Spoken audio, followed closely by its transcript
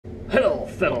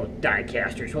fellow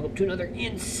diecasters. Welcome to another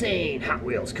insane Hot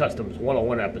Wheels Customs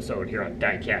 101 episode here on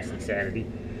Diecast Insanity.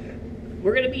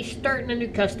 We're going to be starting a new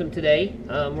custom today.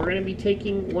 We're going to be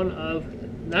taking one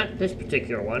of, not this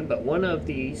particular one, but one of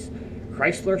these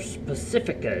Chrysler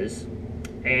Pacificas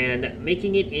and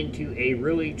making it into a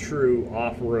really true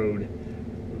off-road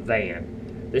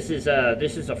van. This is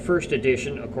a first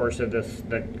edition, of course, of the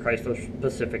Chrysler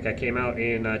Pacifica. Came out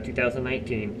in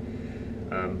 2019.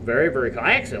 Very, very cool.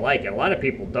 I actually like it. A lot of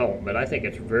people don't, but I think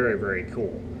it's very, very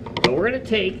cool. So we're going to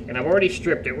take, and I've already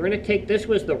stripped it, we're going to take, this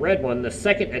was the red one, the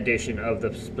second edition of the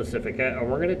Pacifica,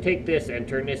 and we're going to take this and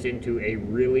turn this into a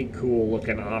really cool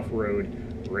looking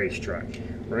off-road race truck.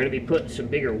 We're going to be putting some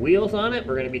bigger wheels on it.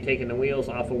 We're going to be taking the wheels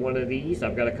off of one of these.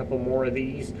 I've got a couple more of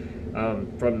these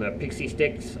from the Pixie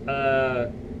Sticks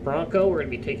Bronco. We're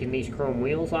going to be taking these chrome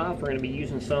wheels off. We're going to be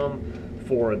using some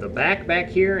for the back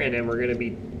here, and then we're going to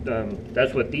be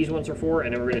that's what these ones are for,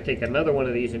 and then we're going to take another one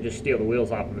of these and just steal the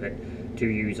wheels off of it to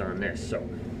use on this. So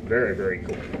very, very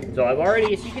cool. So I've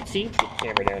already, as you can see, get the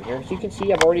camera down here, as you can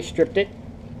see, I've already stripped it.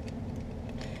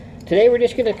 Today we're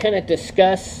just going to kind of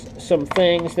discuss some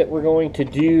things that we're going to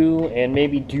do and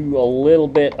maybe do a little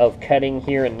bit of cutting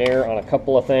here and there on a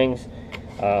couple of things.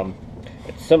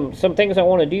 Some things I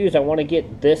want to do is I want to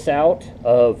get this out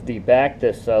of the back,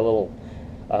 this little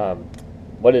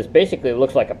what is basically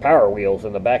looks like a Power Wheels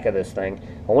in the back of this thing.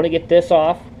 I want to get this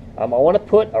off. I want to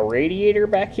put a radiator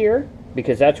back here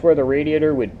because that's where the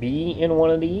radiator would be in one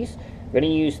of these. I'm going to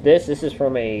use this. This is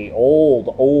from a old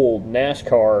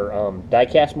NASCAR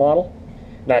diecast model.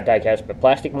 Not diecast, but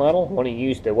plastic model. I want to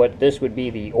use what this would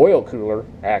be the oil cooler,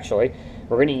 actually.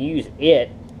 We're going to use it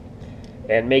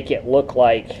and make it look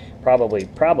like,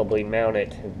 probably mount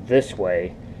it this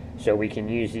way. So we can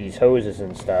use these hoses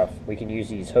and stuff. We can use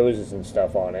these hoses and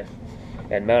stuff on it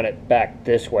and mount it back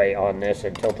this way on this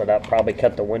and tilt it up. Probably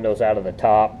cut the windows out of the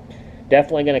top.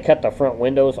 Definitely going to cut the front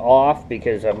windows off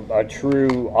because a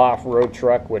true off-road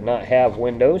truck would not have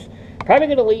windows. Probably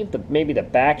going to leave maybe the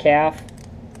back half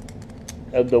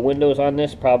of the windows on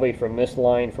this, probably from this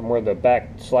line, from where the back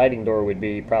sliding door would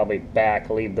be, probably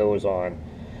back, leave those on.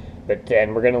 But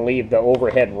then we're going to leave the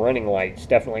overhead running lights.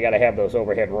 Definitely got to have those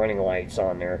overhead running lights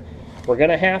on there. We're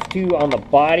going to have to, on the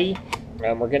body,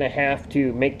 we're going to have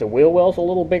to make the wheel wells a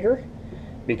little bigger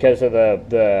because of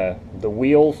the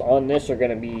wheels on this are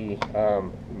going to be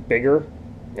bigger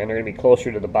and they're going to be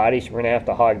closer to the body. So we're going to have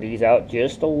to hog these out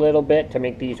just a little bit to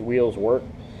make these wheels work.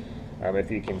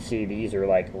 If you can see, these are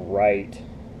like right,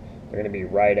 they're going to be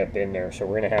right up in there. So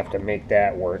we're going to have to make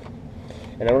that work.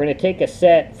 And then we're going to take a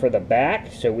set for the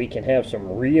back so we can have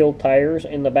some real tires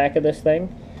in the back of this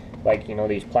thing. Like, you know,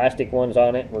 these plastic ones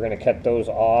on it. We're going to cut those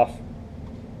off.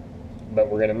 But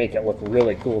we're going to make it look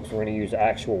really cool because we're going to use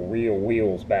actual real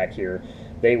wheels back here.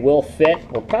 They will fit.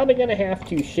 We're probably going to have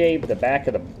to shave the back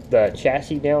of the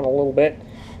chassis down a little bit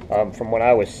from what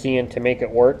I was seeing to make it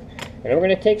work. And then we're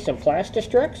going to take some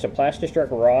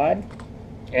Plastistruck rod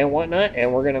and whatnot.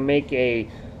 And we're going to make a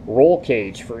roll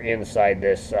cage for inside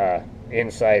this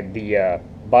inside the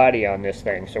body on this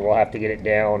thing. So we'll have to get it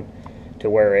down to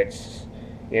where it's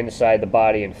inside the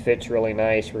body and fits really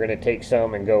nice. We're going to take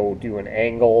some and go do an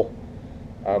angle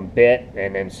bit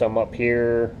and then some up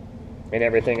here and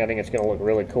everything. I think it's going to look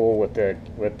really cool with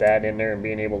that in there and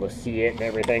being able to see it and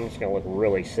everything. It's going to look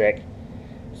really sick.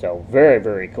 So very,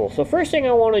 very cool. So first thing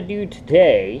I want to do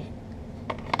today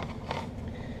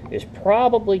is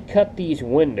probably cut these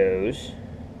windows.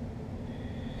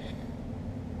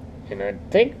 And I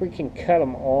think we can cut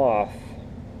them off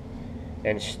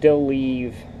and still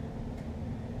leave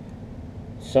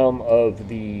some of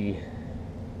the...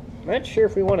 I'm not sure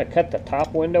if we want to cut the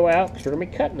top window out because we're going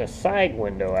to be cutting the side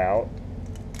window out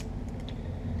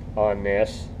on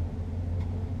this.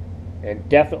 And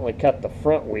definitely cut the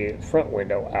front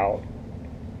window out.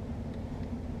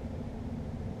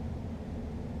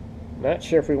 Not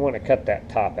sure if we want to cut that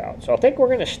top out. So I think we're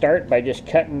going to start by just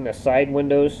cutting the side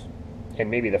windows and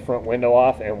maybe the front window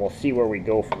off, and we'll see where we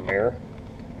go from there.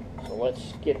 So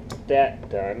let's get that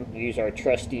done. Use our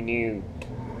trusty new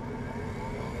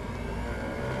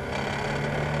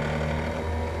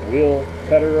wheel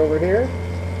cutter over here.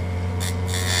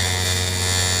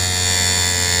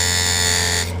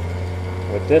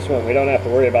 With this one, we don't have to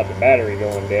worry about the battery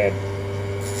going dead.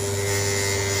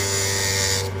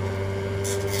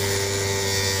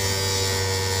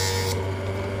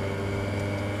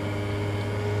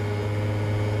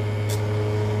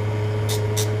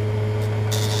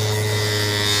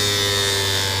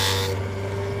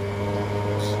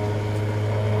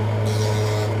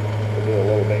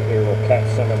 Cut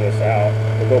some of this out.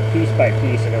 We'll go piece by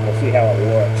piece and then we'll see how it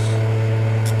looks.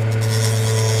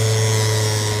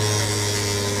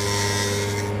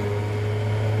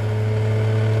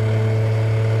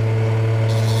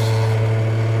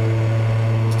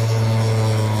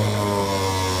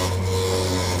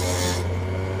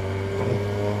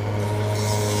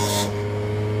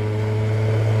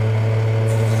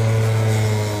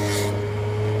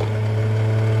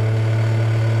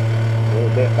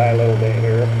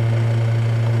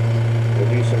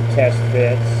 test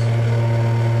fits.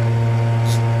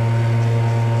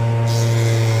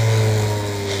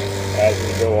 As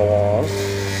we go along.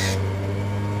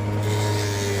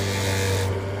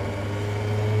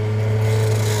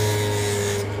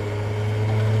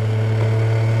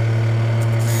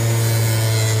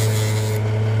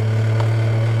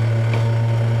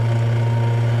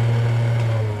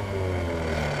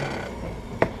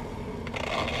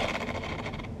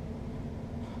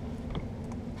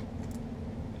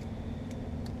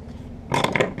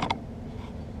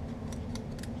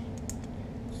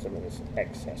 Some of this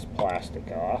excess plastic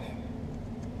off.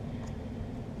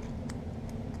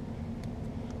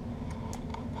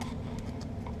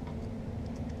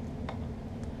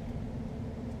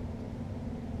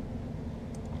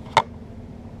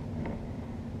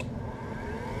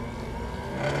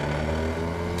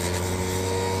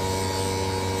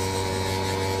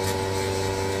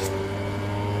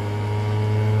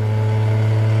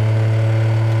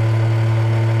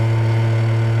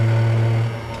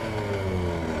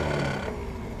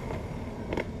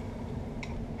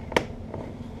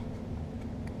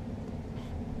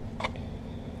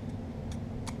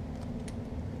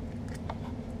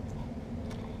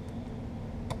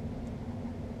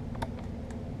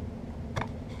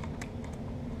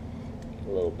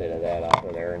 A little bit of that off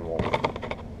of there, and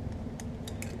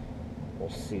we'll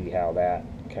see how that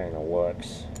kind of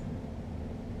looks.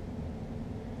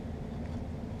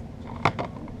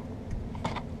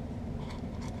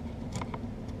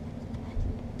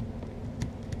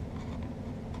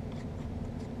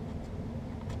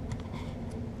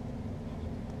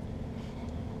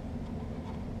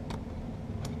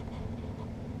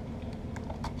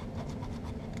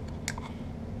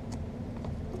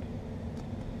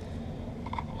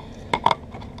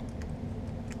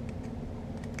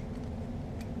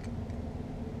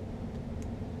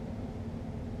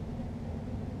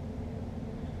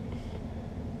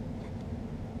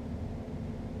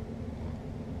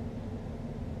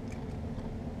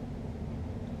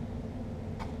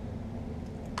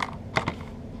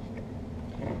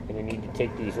 And you need to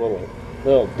take these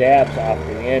little dabs off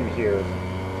the end here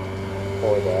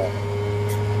for the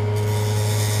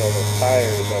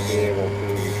tires will be able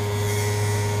to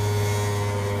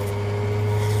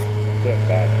fit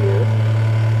back here.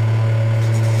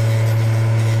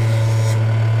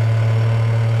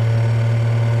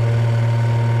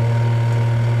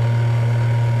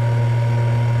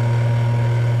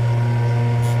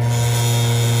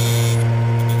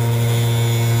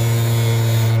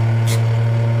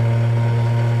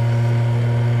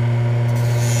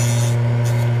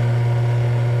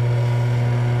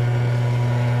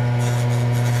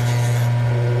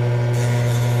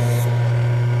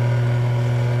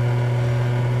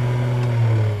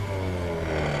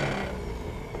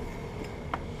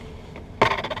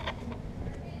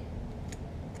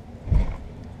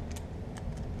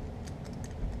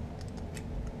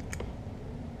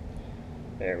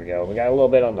 There we go. We got a little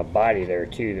bit on the body there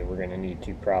too that we're going to need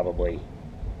to probably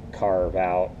carve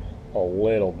out a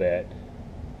little bit.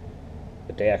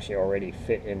 But they actually already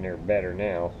fit in there better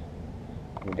now.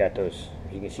 We got those,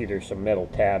 you can see there's some metal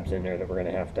tabs in there that we're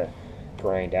going to have to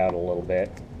grind out a little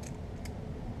bit.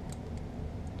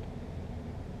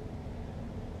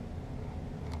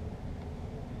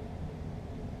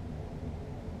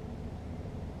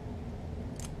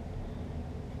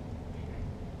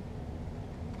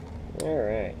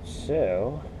 Alright,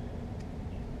 so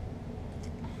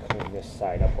clean this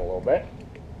side up a little bit.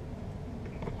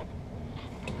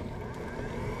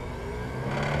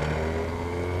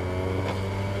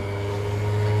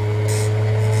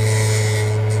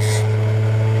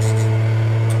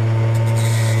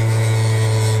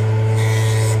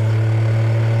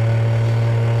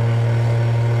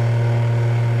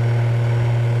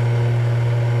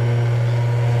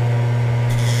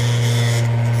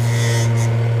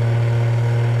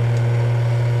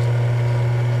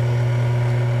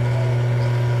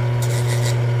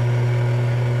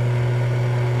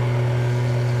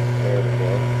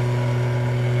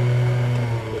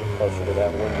 Closer to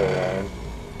that window line.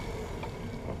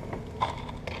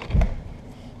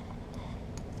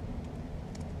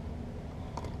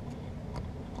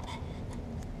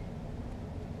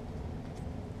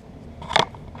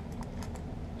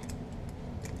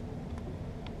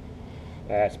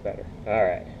 That's better. All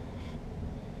right.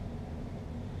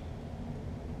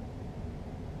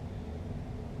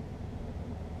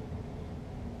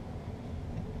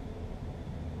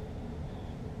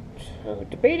 So,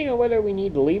 debating on whether we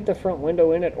need to leave the front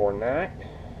window in it or not.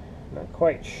 Not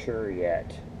quite sure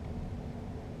yet.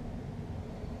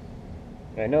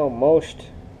 I know most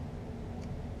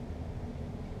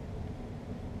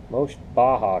most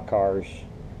Baja cars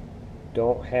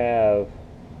don't have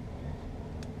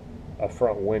a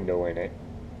front window in it.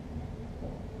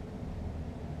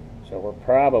 So we're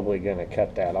probably going to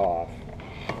cut that off.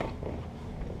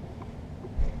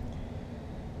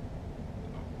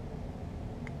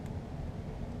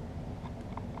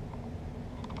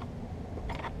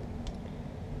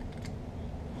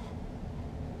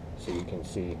 So you can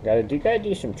see, gotta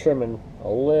do some trimming a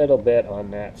little bit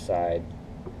on that side.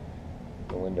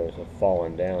 The windows have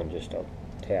fallen down just a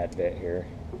tad bit here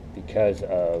because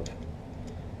of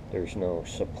there's no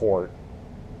support.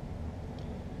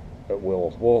 But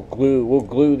we'll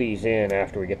glue these in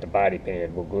after we get the body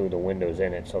painted. We'll glue the windows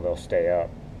in it so they'll stay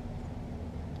up.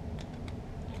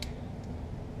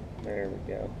 There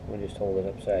we go. We'll just hold it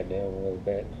upside down a little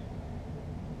bit.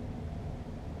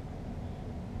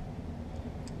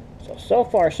 So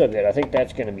far so good. I think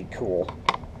that's going to be cool.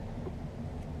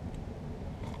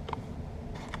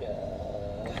 Let's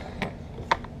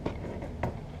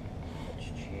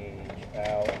change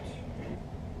out.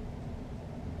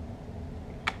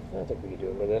 I think we can do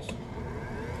it with this.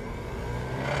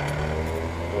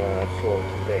 That's a little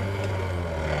too big.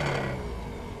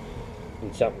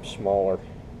 Need something smaller.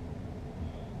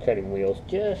 Cutting wheels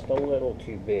just a little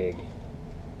too big.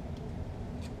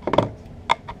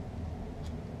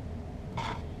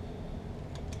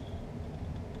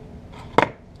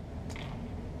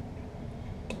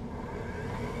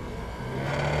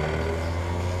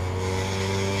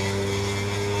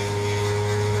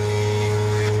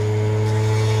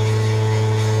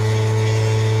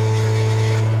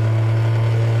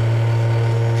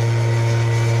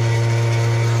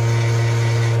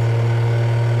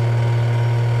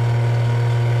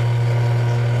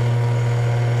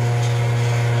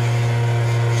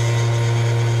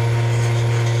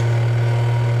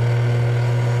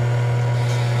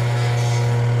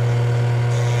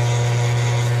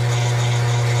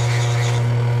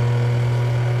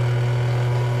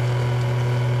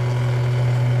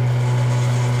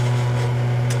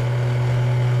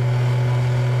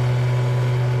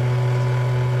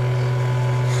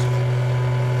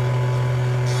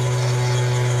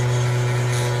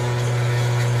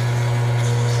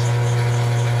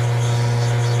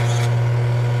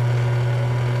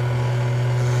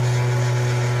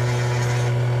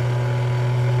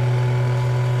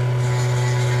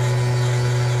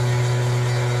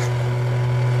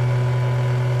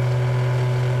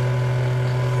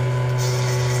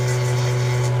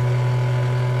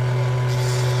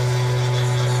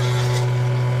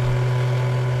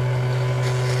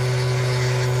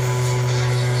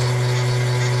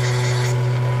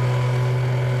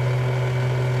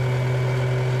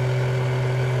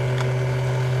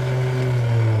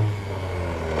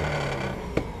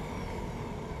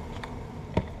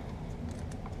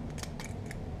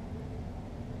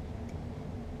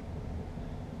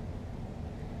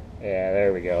 Yeah,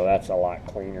 there we go. That's a lot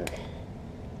cleaner.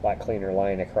 Lot cleaner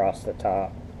line across the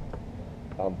top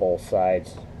on both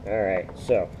sides. Alright,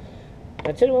 so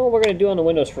that's what we're going to do on the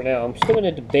windows for now. I'm still going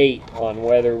to debate on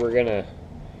whether we're going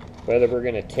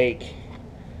to take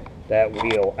that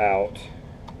wheel out,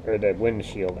 or the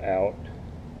windshield out.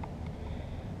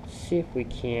 See if we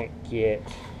can't get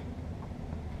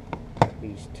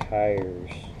these tires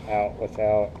out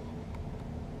without...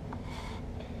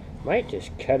 Might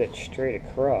just cut it straight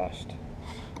across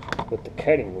with the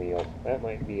cutting wheel. That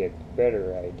might be a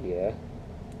better idea.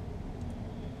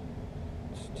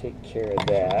 Let's take care of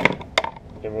that.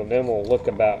 And then we'll look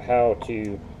about how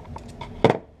to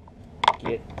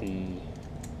get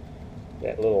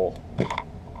that little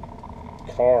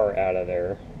car out of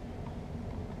there.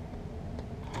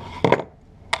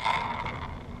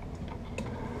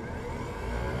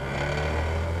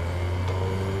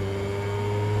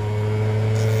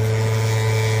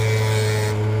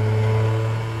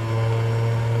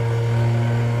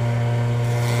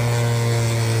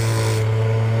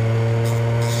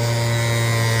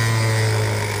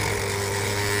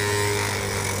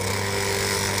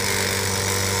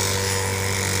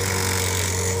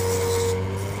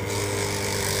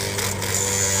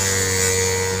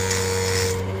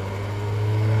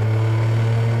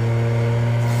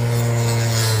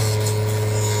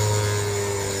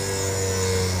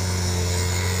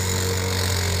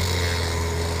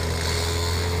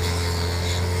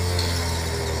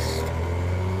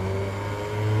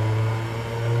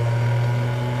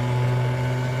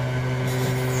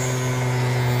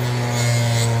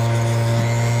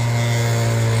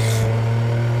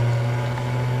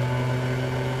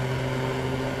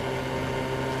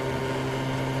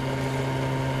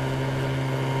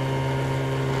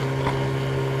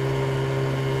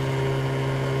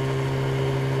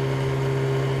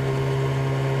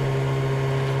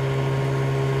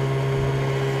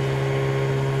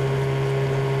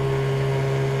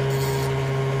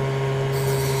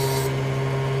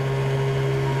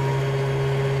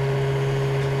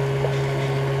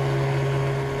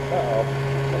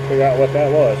 figure out what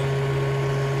that was.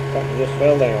 Something just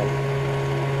fell down.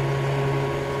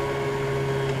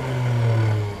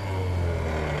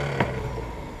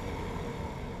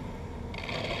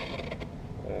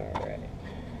 Alright.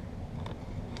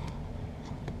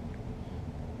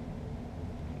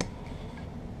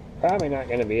 Probably not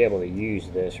going to be able to use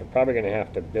this. We're probably going to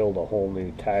have to build a whole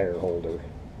new tire holder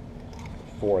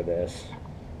for this.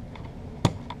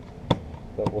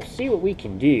 But we'll see what we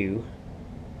can do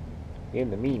in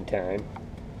the meantime.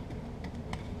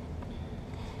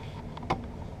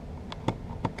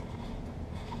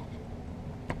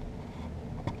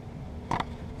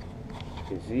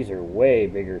 Because these are way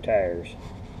bigger tires.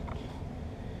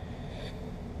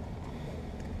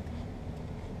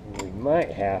 We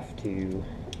might have to,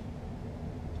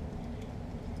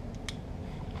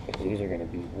 because these are going to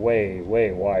be way,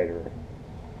 way wider.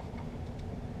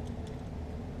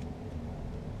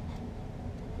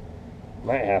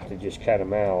 Might have to just cut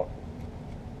them out.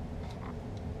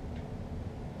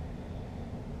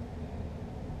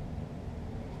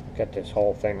 Cut this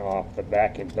whole thing off the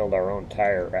back and build our own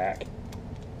tire rack.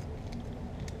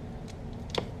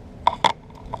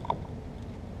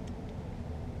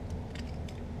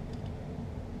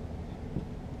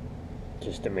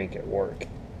 Just to make it work.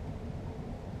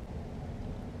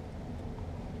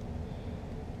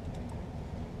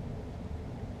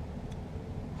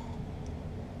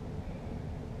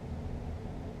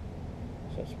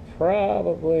 That's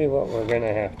probably what we're going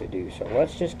to have to do. So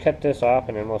let's just cut this off,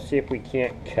 and then we'll see if we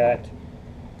can't cut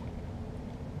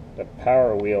the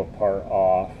power wheel part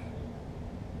off.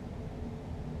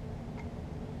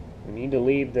 We need to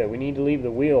leave the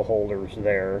wheel holders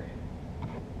there.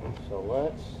 So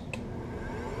let's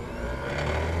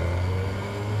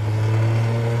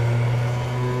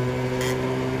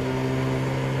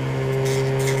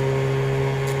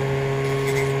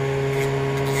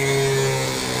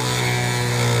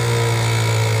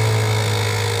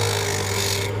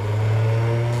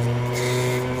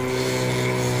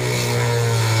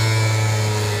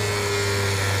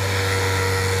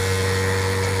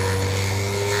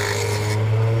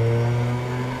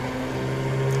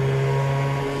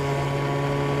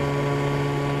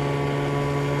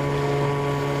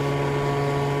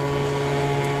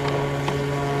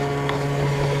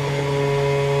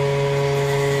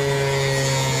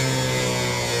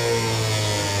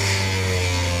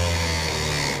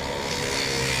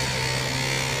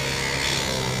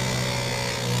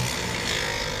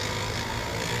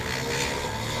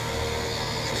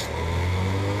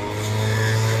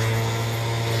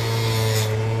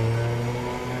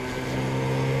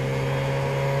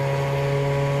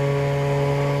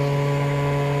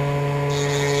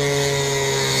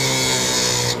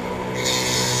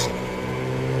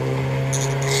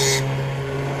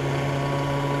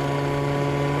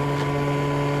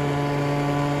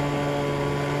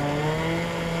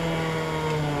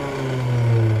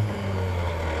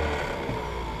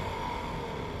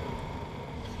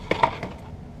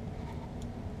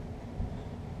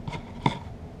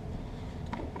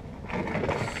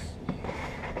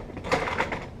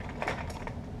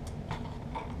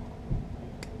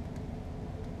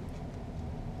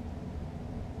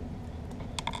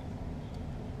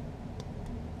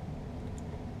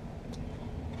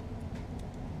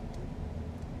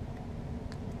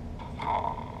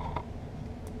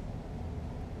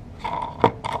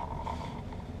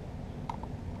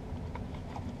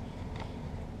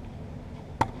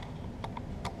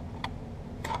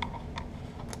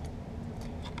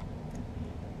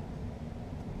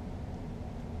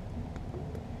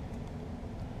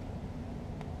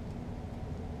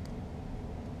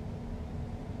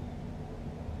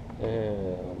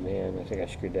oh man, I think I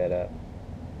screwed that up.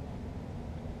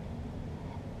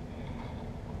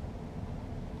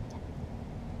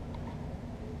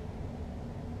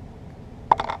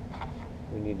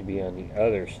 We need to be on the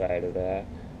other side of that.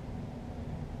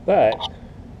 But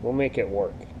we'll make it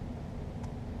work.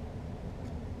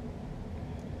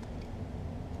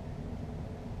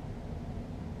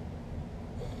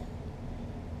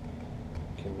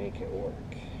 Can make it work.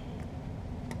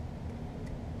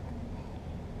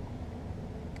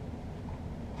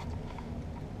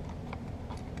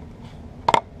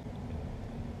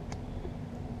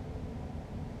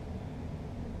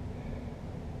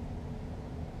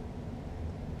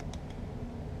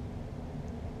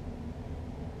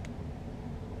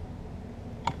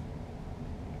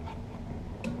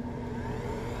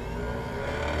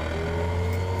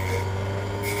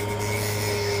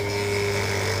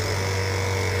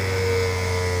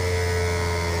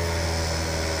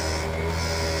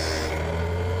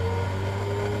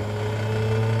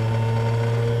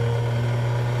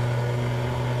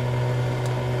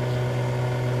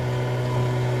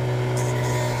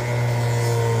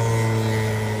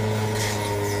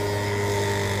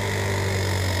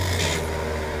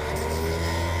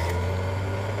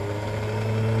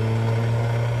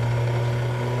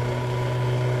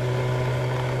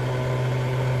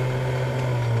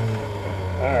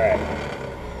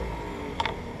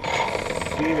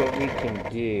 see what we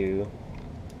can do.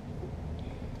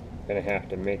 Gonna have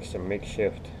to make some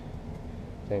makeshift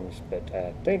things, but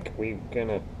I think we're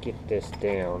gonna get this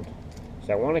down.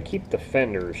 So I want to keep the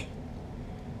fenders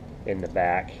in the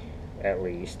back, at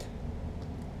least.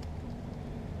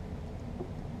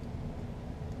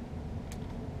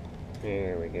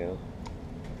 There we go.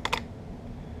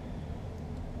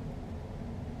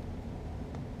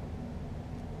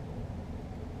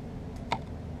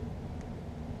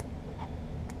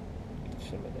 Get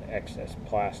some of the excess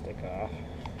plastic off.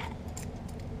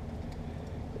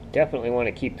 Definitely want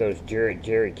to keep those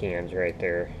jerry cans right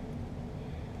there.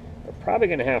 We're probably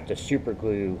going to have to super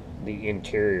glue the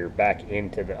interior back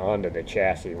onto the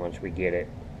chassis once we get it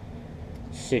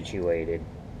situated.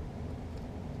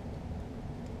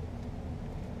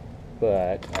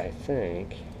 But I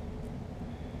think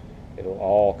it'll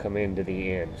all come into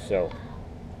the end. So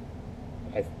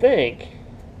I think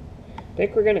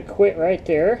we're going to quit right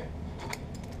there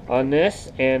on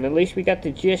this, and at least we got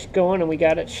the gist going and we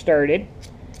got it started.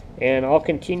 And I'll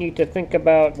continue to think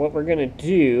about what we're going to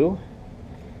do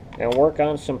and work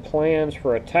on some plans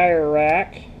for a tire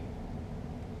rack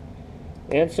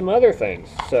and some other things.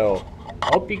 So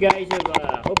hope you guys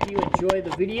hope you enjoy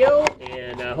the video,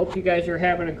 and hope you guys are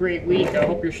having a great week. I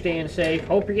hope you're staying safe.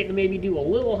 Hope you're getting to maybe do a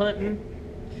little hunting,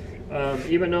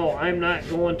 even though I'm not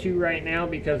going to right now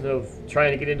because of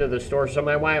trying to get into the store. So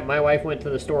my wife went to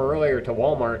the store earlier, to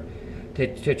Walmart,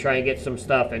 to try and get some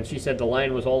stuff, and she said the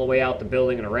line was all the way out the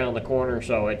building and around the corner.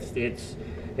 So it's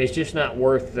just not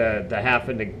worth the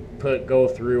having to go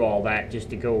through all that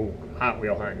just to go Hot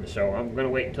Wheel hunting. So I'm gonna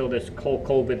wait until this whole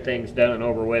COVID thing's done and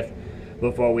over with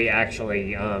before we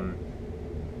actually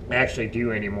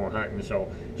do any more hunting.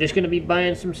 So just gonna be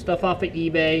buying some stuff off of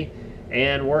eBay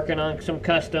and working on some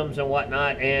customs and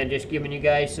whatnot, and just giving you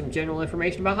guys some general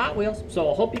information about Hot Wheels.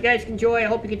 So I hope you guys enjoy. I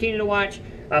hope you continue to watch.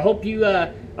 I hope you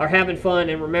are having fun,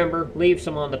 and remember, leave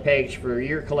some on the page for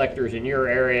your collectors in your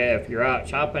area if you're out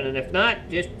shopping, and if not,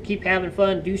 just keep having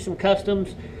fun, do some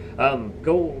customs,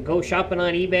 go shopping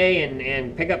on eBay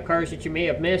and pick up cars that you may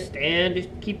have missed, and just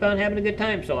keep on having a good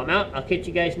time. So I'm out. I'll catch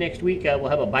you guys next week. We'll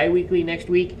have a bi-weekly next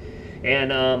week,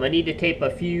 and I need to tape a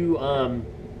few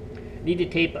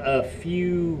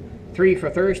 3 for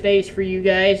Thursdays for you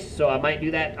guys, so I might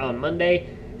do that on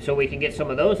Monday so we can get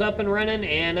some of those up and running,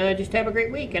 and just have a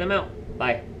great week. And I'm out.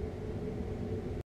 Bye.